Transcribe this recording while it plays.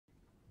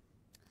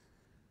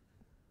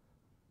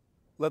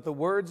Let the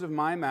words of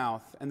my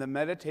mouth and the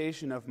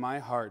meditation of my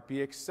heart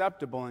be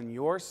acceptable in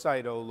your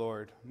sight, O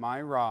Lord, my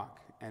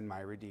rock and my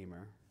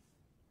redeemer.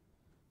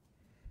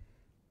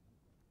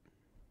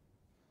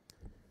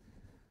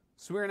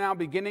 So we are now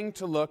beginning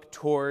to look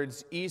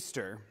towards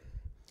Easter.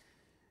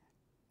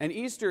 And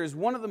Easter is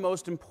one of the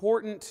most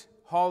important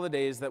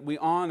holidays that we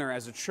honor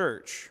as a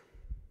church.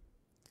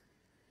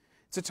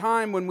 It's a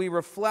time when we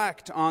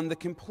reflect on the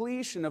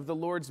completion of the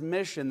Lord's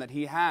mission that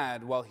he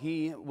had while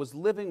he was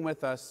living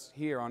with us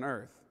here on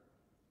earth.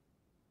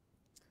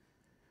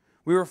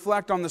 We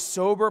reflect on the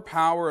sober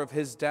power of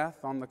his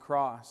death on the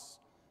cross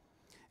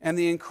and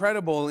the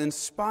incredible,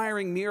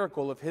 inspiring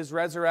miracle of his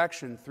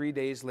resurrection 3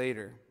 days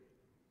later.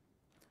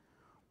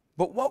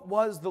 But what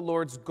was the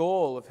Lord's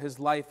goal of his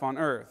life on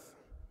earth?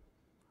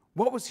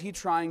 What was he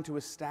trying to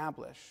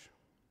establish?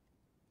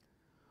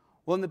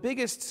 Well, in the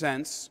biggest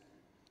sense,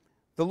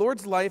 the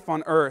Lord's life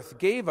on earth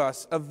gave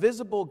us a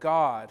visible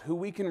God who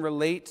we can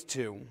relate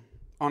to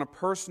on a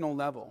personal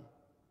level.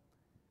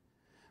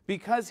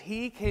 Because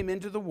he came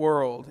into the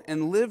world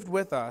and lived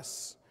with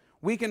us,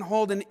 we can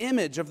hold an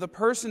image of the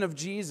person of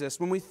Jesus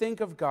when we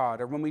think of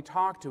God or when we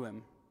talk to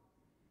him.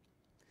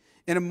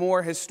 In a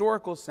more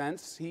historical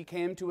sense, he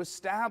came to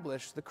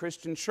establish the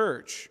Christian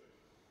church,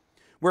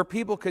 where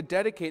people could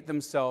dedicate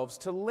themselves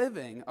to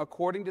living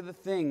according to the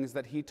things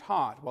that he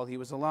taught while he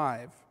was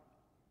alive.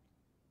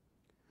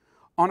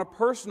 On a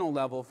personal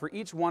level, for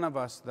each one of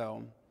us,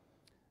 though,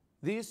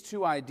 these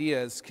two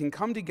ideas can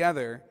come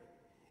together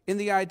in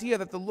the idea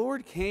that the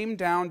Lord came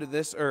down to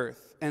this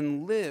earth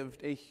and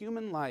lived a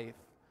human life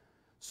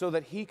so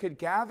that he could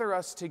gather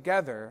us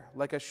together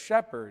like a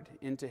shepherd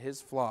into his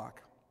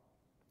flock.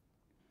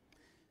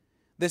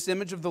 This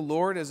image of the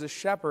Lord as a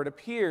shepherd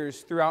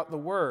appears throughout the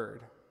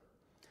Word.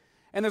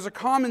 And there's a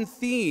common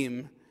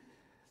theme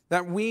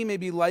that we may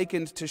be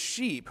likened to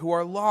sheep who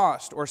are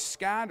lost or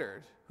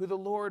scattered, who the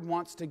Lord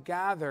wants to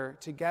gather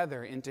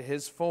together into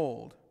his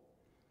fold.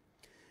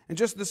 And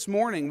just this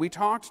morning, we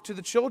talked to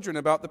the children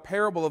about the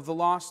parable of the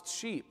lost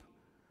sheep,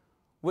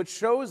 which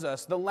shows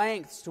us the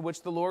lengths to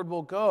which the Lord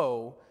will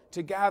go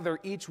to gather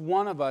each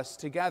one of us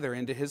together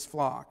into his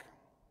flock.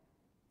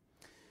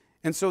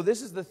 And so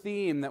this is the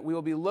theme that we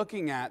will be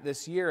looking at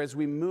this year as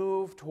we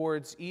move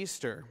towards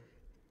Easter.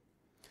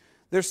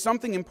 There's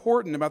something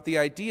important about the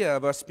idea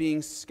of us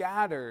being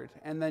scattered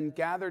and then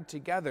gathered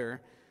together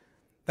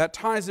that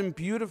ties in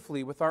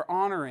beautifully with our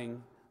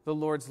honoring the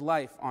Lord's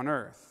life on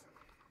earth.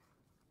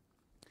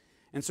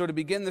 And so to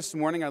begin this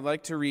morning, I'd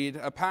like to read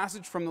a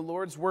passage from the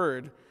Lord's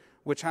Word,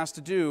 which has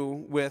to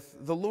do with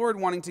the Lord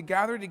wanting to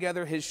gather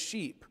together his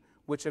sheep,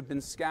 which have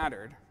been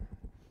scattered.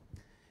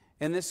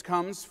 And this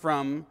comes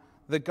from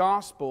the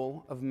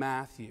Gospel of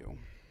Matthew.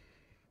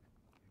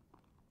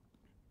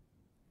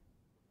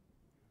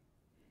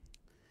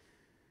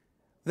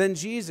 Then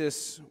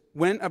Jesus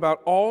went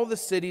about all the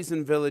cities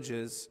and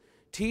villages,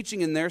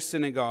 teaching in their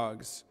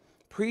synagogues,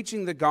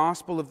 preaching the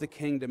gospel of the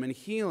kingdom, and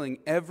healing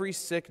every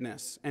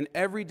sickness and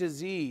every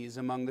disease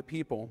among the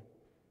people.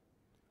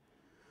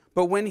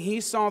 But when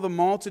he saw the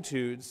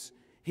multitudes,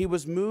 he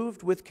was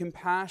moved with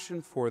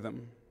compassion for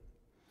them,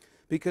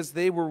 because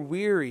they were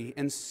weary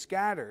and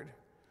scattered,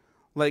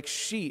 like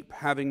sheep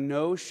having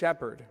no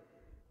shepherd.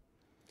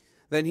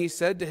 Then he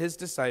said to his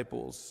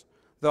disciples,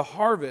 "The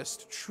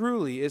harvest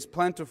truly is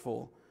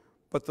plentiful,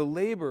 but the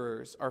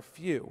laborers are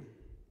few.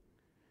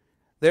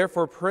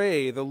 Therefore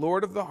pray the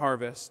Lord of the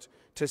harvest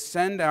to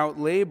send out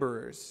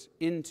laborers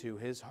into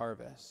his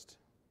harvest."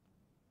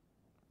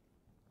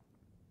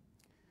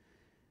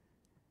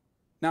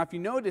 Now, if you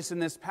notice in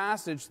this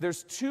passage,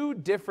 there's two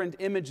different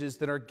images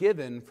that are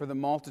given for the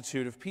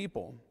multitude of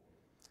people.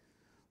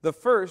 The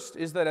first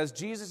is that as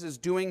Jesus is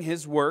doing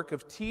his work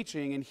of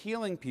teaching and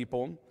healing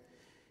people,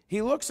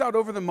 he looks out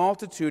over the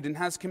multitude and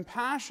has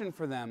compassion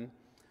for them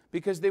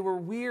because they were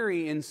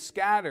weary and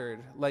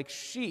scattered like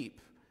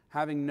sheep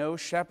having no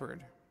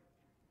shepherd.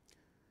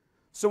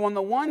 So on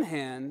the one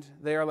hand,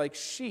 they are like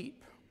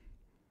sheep.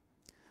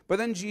 But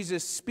then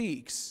Jesus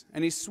speaks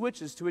and he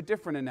switches to a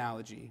different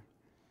analogy.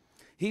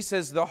 He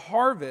says, "The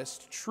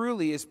harvest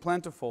truly is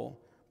plentiful,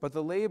 but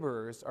the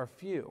laborers are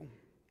few."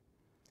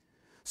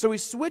 So he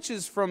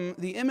switches from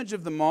the image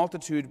of the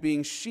multitude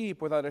being sheep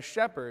without a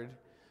shepherd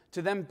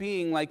to them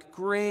being like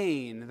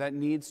grain that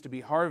needs to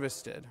be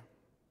harvested.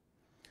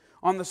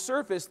 On the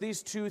surface,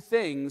 these two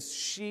things,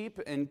 sheep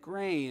and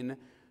grain,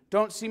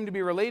 don't seem to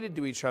be related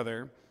to each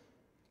other,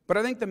 but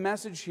I think the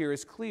message here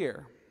is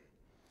clear.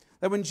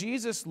 That when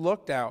Jesus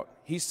looked out,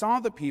 he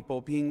saw the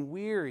people being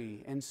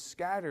weary and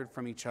scattered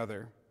from each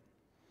other,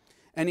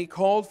 and he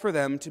called for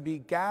them to be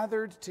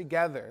gathered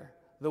together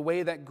the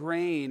way that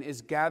grain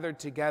is gathered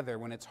together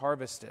when it's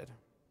harvested.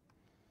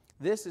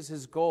 This is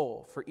his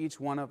goal for each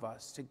one of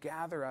us, to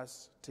gather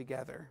us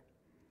together.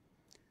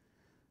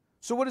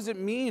 So what does it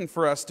mean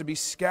for us to be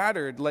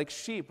scattered like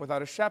sheep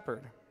without a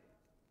shepherd?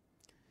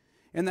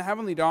 In the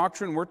heavenly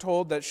doctrine, we're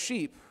told that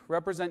sheep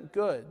represent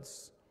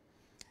goods,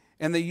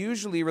 and they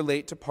usually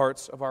relate to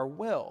parts of our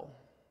will.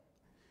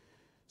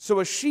 So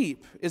a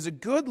sheep is a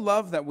good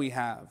love that we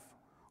have,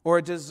 or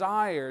a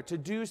desire to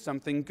do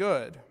something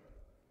good.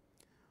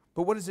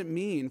 But what does it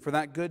mean for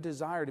that good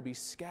desire to be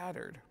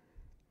scattered?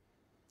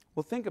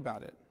 Well, think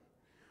about it.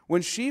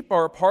 When sheep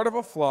are a part of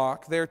a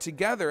flock, they are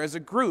together as a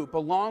group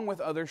along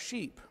with other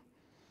sheep.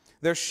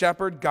 Their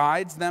shepherd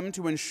guides them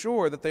to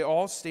ensure that they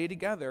all stay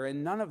together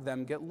and none of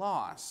them get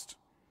lost.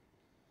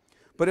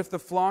 But if the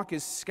flock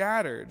is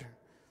scattered,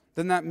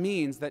 then that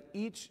means that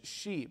each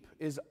sheep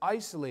is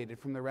isolated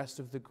from the rest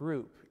of the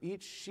group.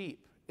 Each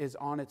sheep is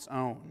on its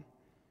own.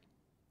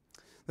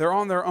 They're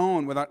on their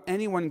own without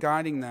anyone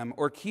guiding them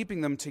or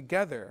keeping them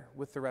together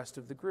with the rest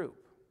of the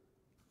group.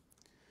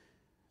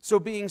 So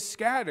being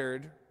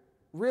scattered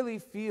really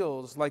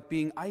feels like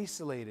being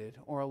isolated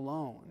or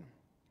alone.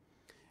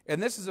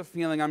 And this is a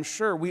feeling I'm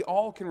sure we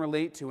all can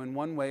relate to in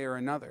one way or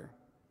another.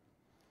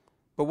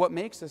 But what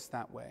makes us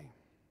that way?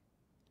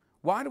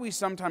 Why do we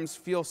sometimes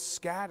feel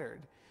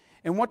scattered?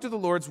 And what do the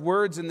Lord's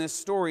words in this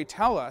story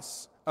tell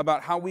us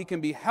about how we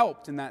can be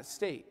helped in that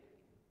state?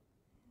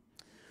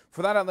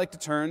 For that, I'd like to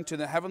turn to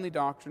the heavenly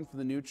doctrine for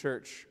the new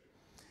church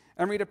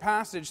and read a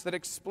passage that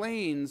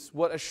explains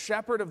what a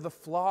shepherd of the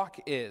flock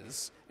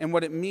is and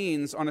what it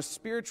means on a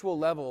spiritual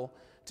level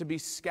to be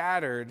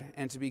scattered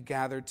and to be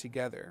gathered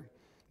together.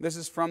 This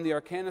is from the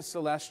Arcana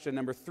Celestia,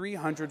 number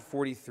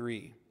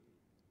 343.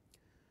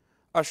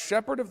 A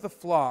shepherd of the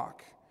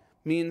flock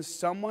means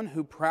someone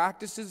who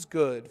practices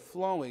good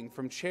flowing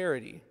from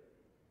charity.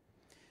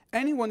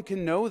 Anyone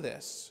can know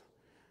this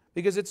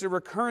because it's a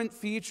recurrent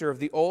feature of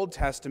the Old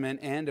Testament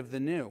and of the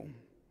New.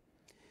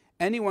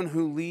 Anyone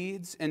who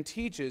leads and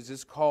teaches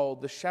is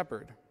called the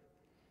shepherd.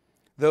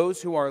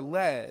 Those who are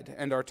led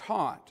and are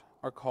taught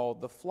are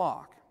called the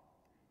flock.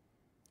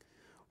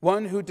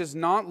 One who does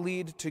not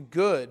lead to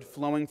good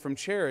flowing from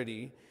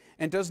charity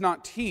and does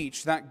not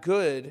teach that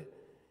good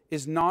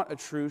is not a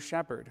true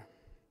shepherd.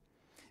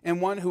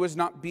 And one who is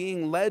not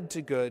being led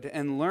to good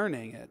and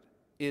learning it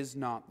is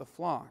not the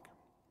flock.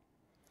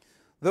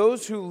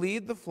 Those who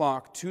lead the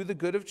flock to the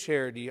good of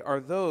charity are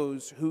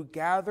those who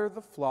gather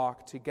the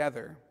flock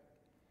together.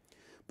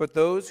 But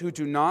those who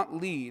do not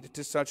lead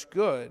to such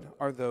good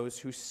are those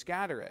who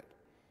scatter it.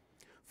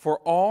 For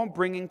all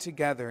bringing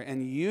together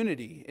and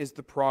unity is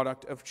the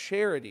product of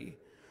charity,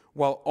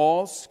 while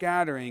all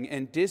scattering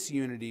and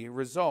disunity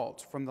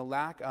result from the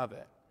lack of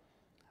it.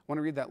 I want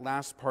to read that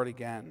last part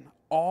again.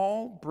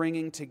 All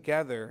bringing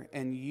together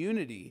and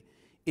unity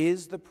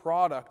is the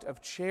product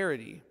of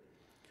charity,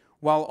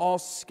 while all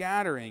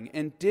scattering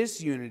and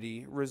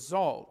disunity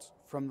result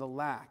from the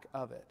lack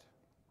of it.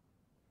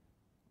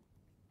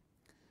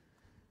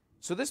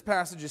 So this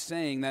passage is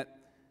saying that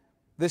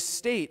the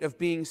state of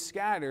being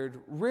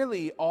scattered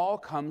really all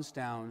comes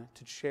down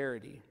to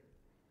charity.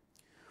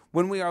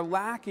 When we are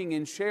lacking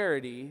in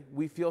charity,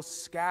 we feel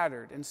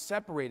scattered and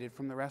separated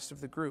from the rest of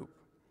the group.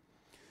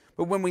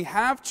 But when we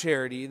have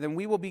charity, then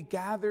we will be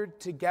gathered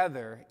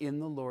together in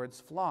the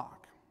Lord's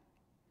flock.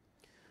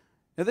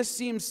 Now this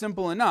seems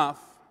simple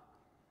enough,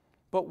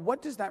 but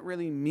what does that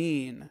really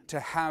mean to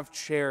have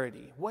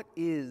charity? What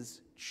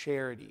is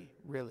charity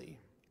really?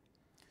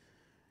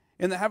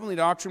 In the heavenly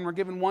doctrine, we're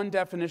given one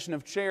definition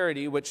of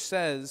charity, which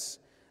says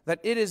that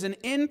it is an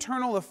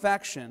internal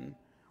affection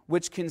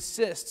which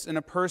consists in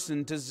a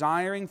person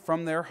desiring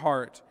from their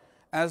heart,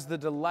 as the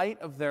delight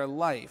of their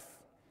life,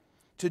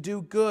 to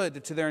do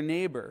good to their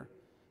neighbor,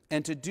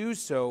 and to do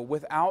so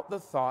without the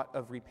thought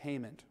of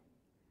repayment.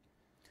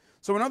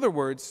 So in other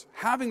words,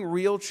 having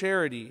real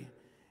charity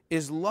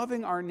is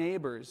loving our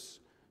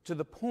neighbors to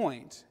the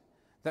point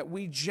that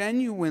we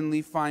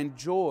genuinely find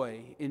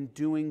joy in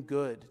doing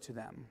good to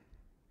them.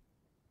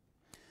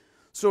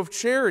 So if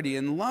charity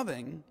and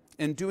loving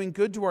and doing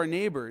good to our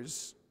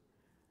neighbors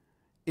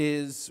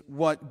is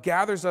what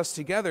gathers us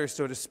together,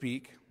 so to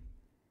speak,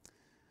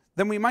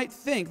 then we might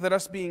think that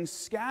us being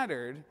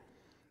scattered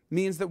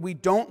means that we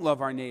don't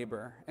love our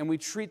neighbor and we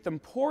treat them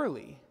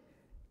poorly.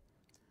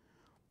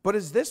 But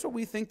is this what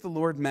we think the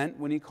Lord meant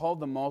when he called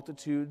the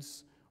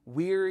multitudes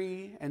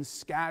weary and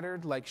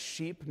scattered like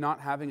sheep not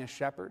having a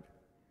shepherd?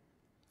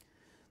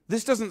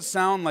 This doesn't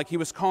sound like he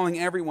was calling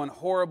everyone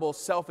horrible,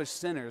 selfish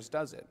sinners,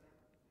 does it?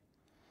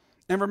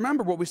 And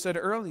remember what we said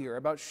earlier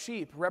about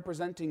sheep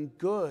representing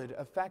good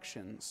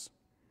affections.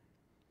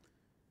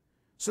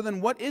 So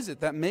then what is it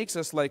that makes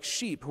us like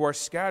sheep who are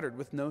scattered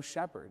with no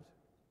shepherd?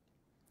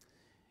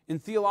 In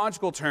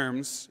theological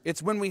terms,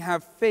 it's when we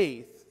have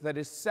faith that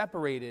is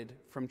separated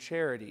from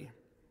charity.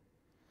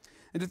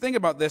 And to think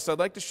about this, I'd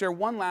like to share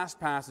one last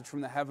passage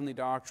from the heavenly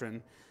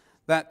doctrine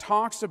that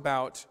talks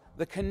about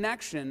the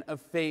connection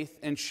of faith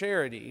and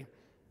charity.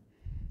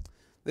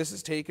 This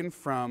is taken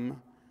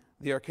from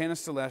the Arcana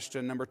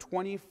Celestia, number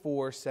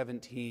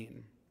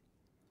 2417.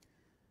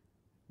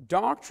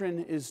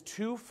 Doctrine is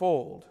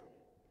twofold,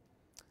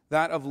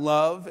 that of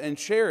love and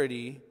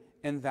charity,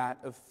 and that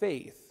of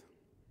faith.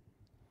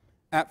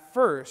 At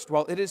first,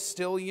 while it is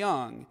still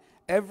young,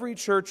 every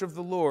church of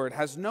the Lord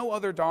has no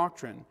other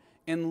doctrine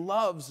and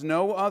loves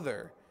no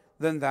other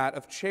than that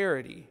of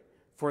charity,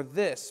 for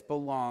this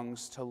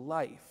belongs to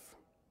life.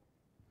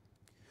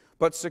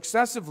 But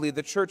successively,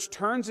 the church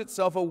turns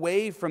itself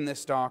away from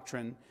this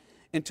doctrine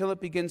until it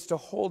begins to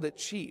hold it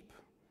cheap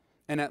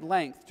and at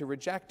length to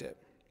reject it.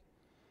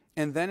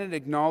 And then it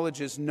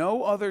acknowledges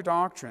no other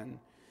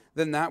doctrine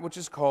than that which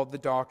is called the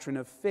doctrine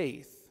of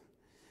faith.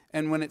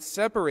 And when it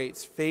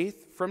separates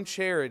faith from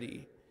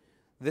charity,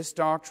 this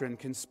doctrine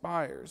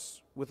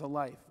conspires with a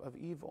life of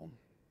evil.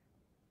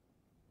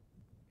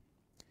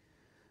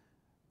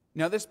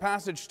 Now, this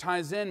passage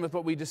ties in with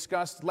what we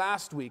discussed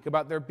last week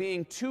about there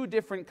being two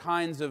different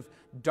kinds of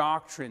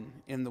doctrine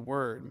in the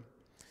Word.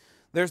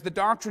 There's the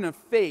doctrine of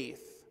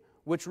faith,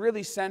 which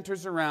really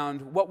centers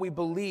around what we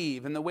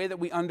believe and the way that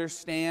we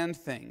understand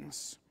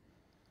things.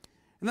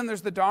 And then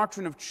there's the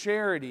doctrine of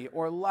charity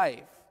or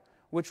life,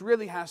 which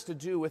really has to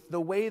do with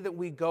the way that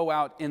we go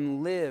out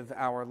and live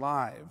our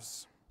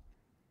lives.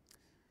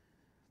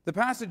 The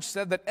passage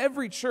said that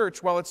every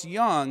church, while it's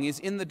young, is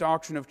in the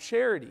doctrine of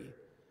charity,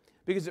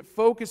 because it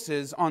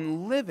focuses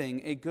on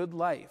living a good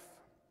life.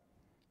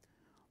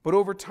 But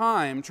over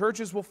time,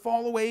 churches will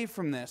fall away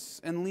from this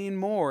and lean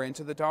more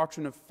into the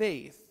doctrine of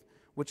faith,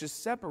 which is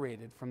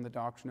separated from the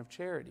doctrine of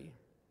charity.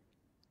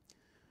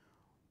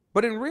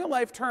 But in real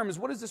life terms,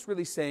 what is this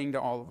really saying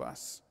to all of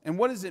us? And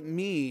what does it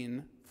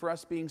mean for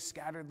us being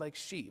scattered like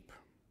sheep?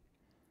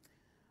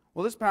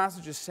 Well, this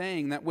passage is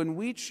saying that when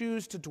we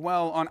choose to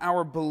dwell on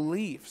our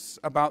beliefs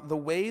about the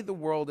way the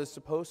world is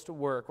supposed to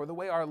work or the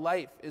way our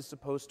life is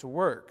supposed to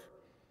work,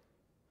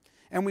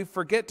 and we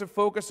forget to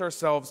focus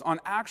ourselves on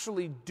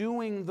actually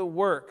doing the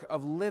work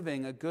of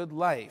living a good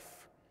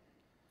life,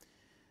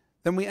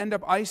 then we end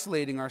up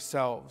isolating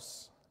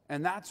ourselves,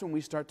 and that's when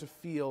we start to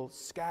feel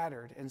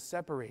scattered and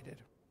separated.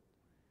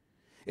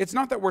 It's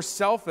not that we're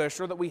selfish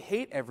or that we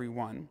hate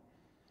everyone,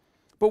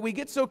 but we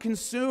get so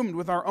consumed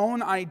with our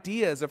own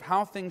ideas of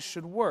how things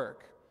should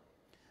work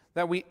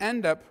that we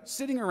end up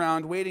sitting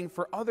around waiting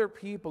for other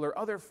people or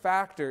other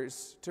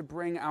factors to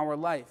bring our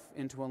life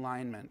into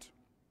alignment.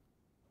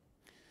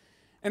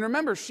 And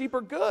remember, sheep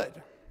are good.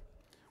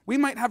 We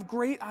might have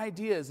great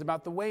ideas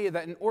about the way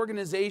that an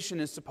organization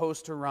is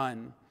supposed to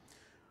run,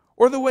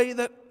 or the way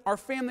that our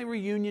family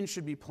reunion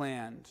should be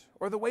planned,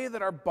 or the way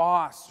that our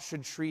boss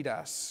should treat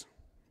us.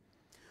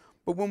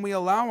 But when we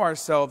allow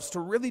ourselves to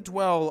really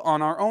dwell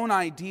on our own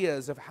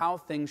ideas of how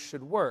things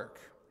should work,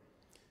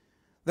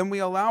 then we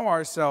allow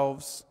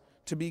ourselves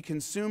to be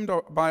consumed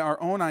by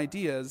our own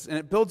ideas, and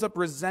it builds up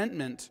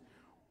resentment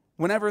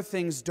whenever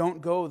things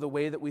don't go the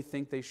way that we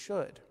think they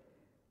should.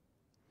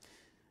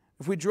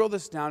 If we drill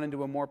this down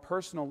into a more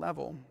personal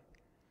level,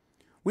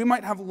 we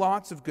might have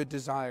lots of good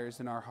desires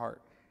in our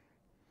heart.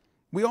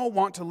 We all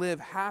want to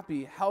live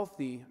happy,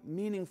 healthy,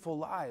 meaningful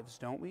lives,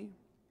 don't we?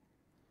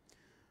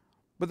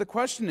 But the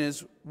question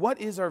is,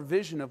 what is our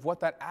vision of what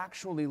that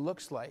actually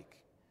looks like?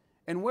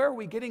 And where are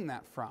we getting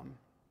that from?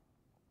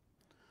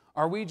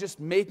 Are we just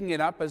making it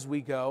up as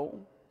we go?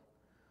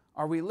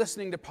 Are we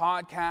listening to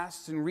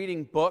podcasts and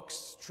reading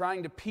books,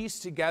 trying to piece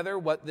together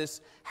what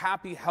this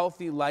happy,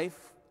 healthy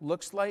life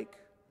looks like?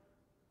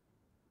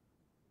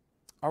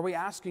 Are we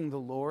asking the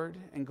Lord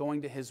and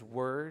going to His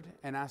Word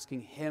and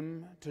asking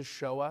Him to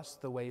show us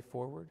the way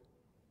forward?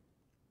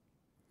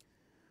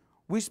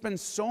 We spend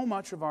so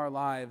much of our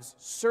lives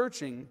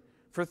searching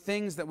for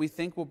things that we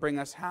think will bring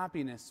us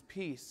happiness,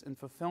 peace, and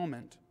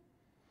fulfillment.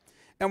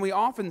 And we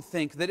often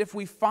think that if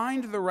we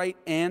find the right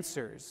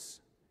answers,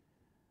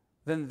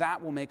 then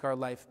that will make our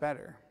life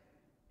better.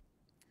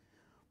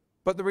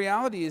 But the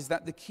reality is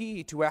that the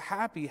key to a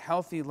happy,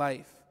 healthy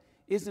life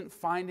isn't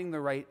finding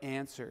the right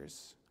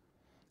answers.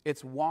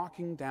 It's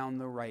walking down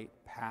the right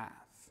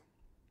path.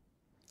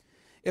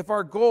 If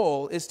our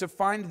goal is to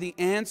find the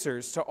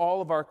answers to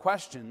all of our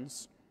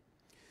questions,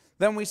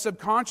 then we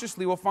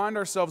subconsciously will find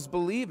ourselves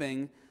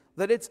believing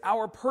that it's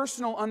our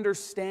personal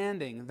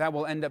understanding that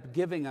will end up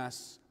giving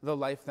us the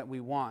life that we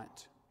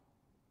want.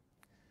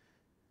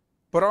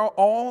 But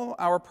all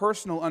our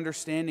personal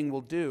understanding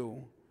will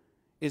do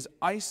is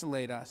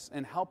isolate us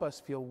and help us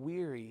feel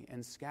weary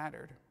and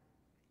scattered.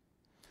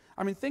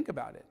 I mean, think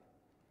about it.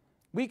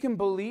 We can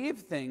believe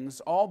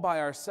things all by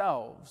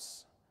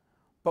ourselves,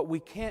 but we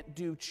can't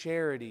do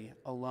charity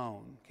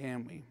alone,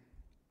 can we?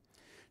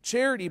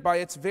 Charity, by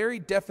its very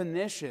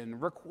definition,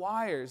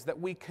 requires that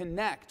we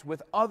connect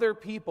with other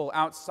people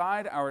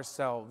outside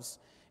ourselves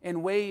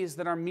in ways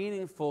that are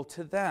meaningful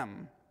to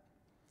them.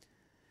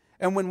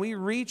 And when we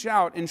reach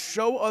out and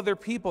show other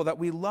people that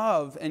we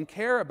love and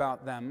care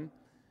about them,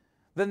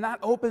 then that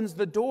opens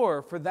the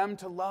door for them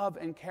to love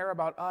and care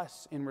about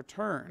us in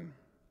return.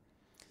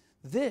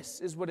 This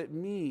is what it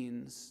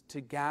means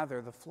to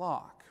gather the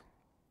flock.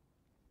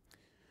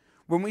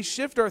 When we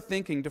shift our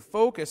thinking to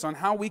focus on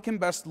how we can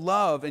best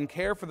love and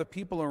care for the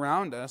people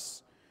around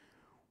us,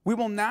 we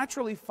will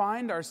naturally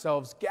find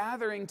ourselves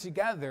gathering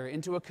together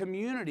into a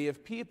community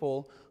of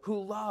people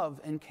who love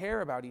and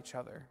care about each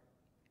other.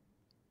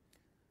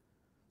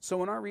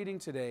 So in our reading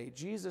today,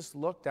 Jesus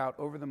looked out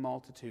over the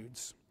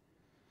multitudes,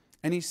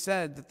 and He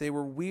said that they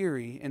were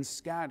weary and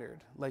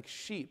scattered like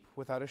sheep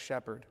without a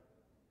shepherd.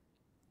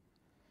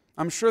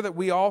 I'm sure that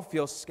we all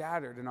feel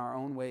scattered in our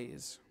own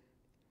ways.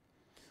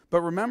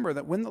 But remember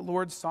that when the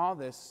Lord saw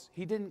this,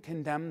 he didn't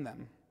condemn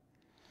them.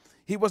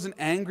 He wasn't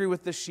angry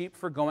with the sheep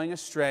for going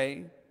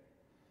astray.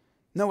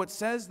 No, it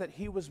says that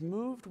he was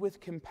moved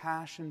with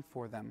compassion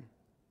for them.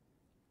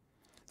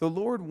 The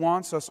Lord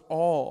wants us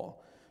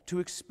all to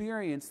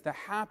experience the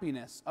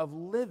happiness of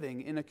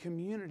living in a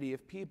community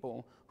of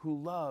people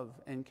who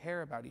love and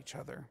care about each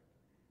other.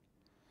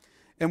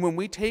 And when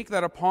we take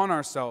that upon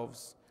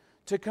ourselves,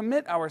 to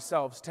commit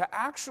ourselves to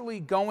actually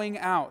going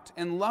out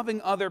and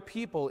loving other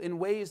people in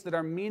ways that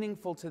are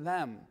meaningful to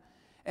them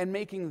and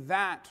making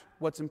that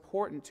what's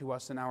important to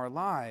us in our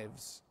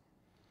lives,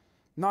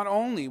 not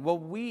only will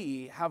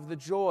we have the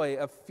joy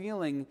of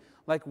feeling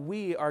like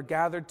we are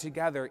gathered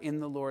together in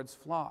the Lord's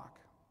flock,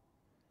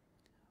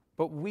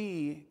 but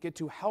we get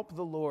to help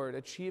the Lord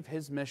achieve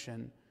his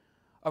mission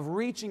of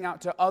reaching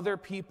out to other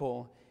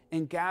people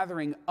and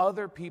gathering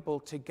other people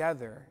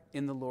together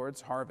in the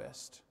Lord's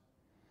harvest.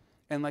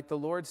 And like the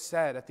Lord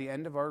said at the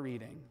end of our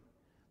reading,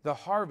 the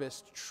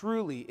harvest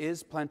truly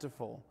is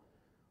plentiful,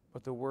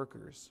 but the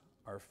workers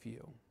are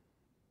few.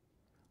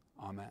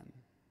 Amen.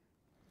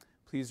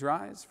 Please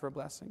rise for a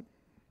blessing.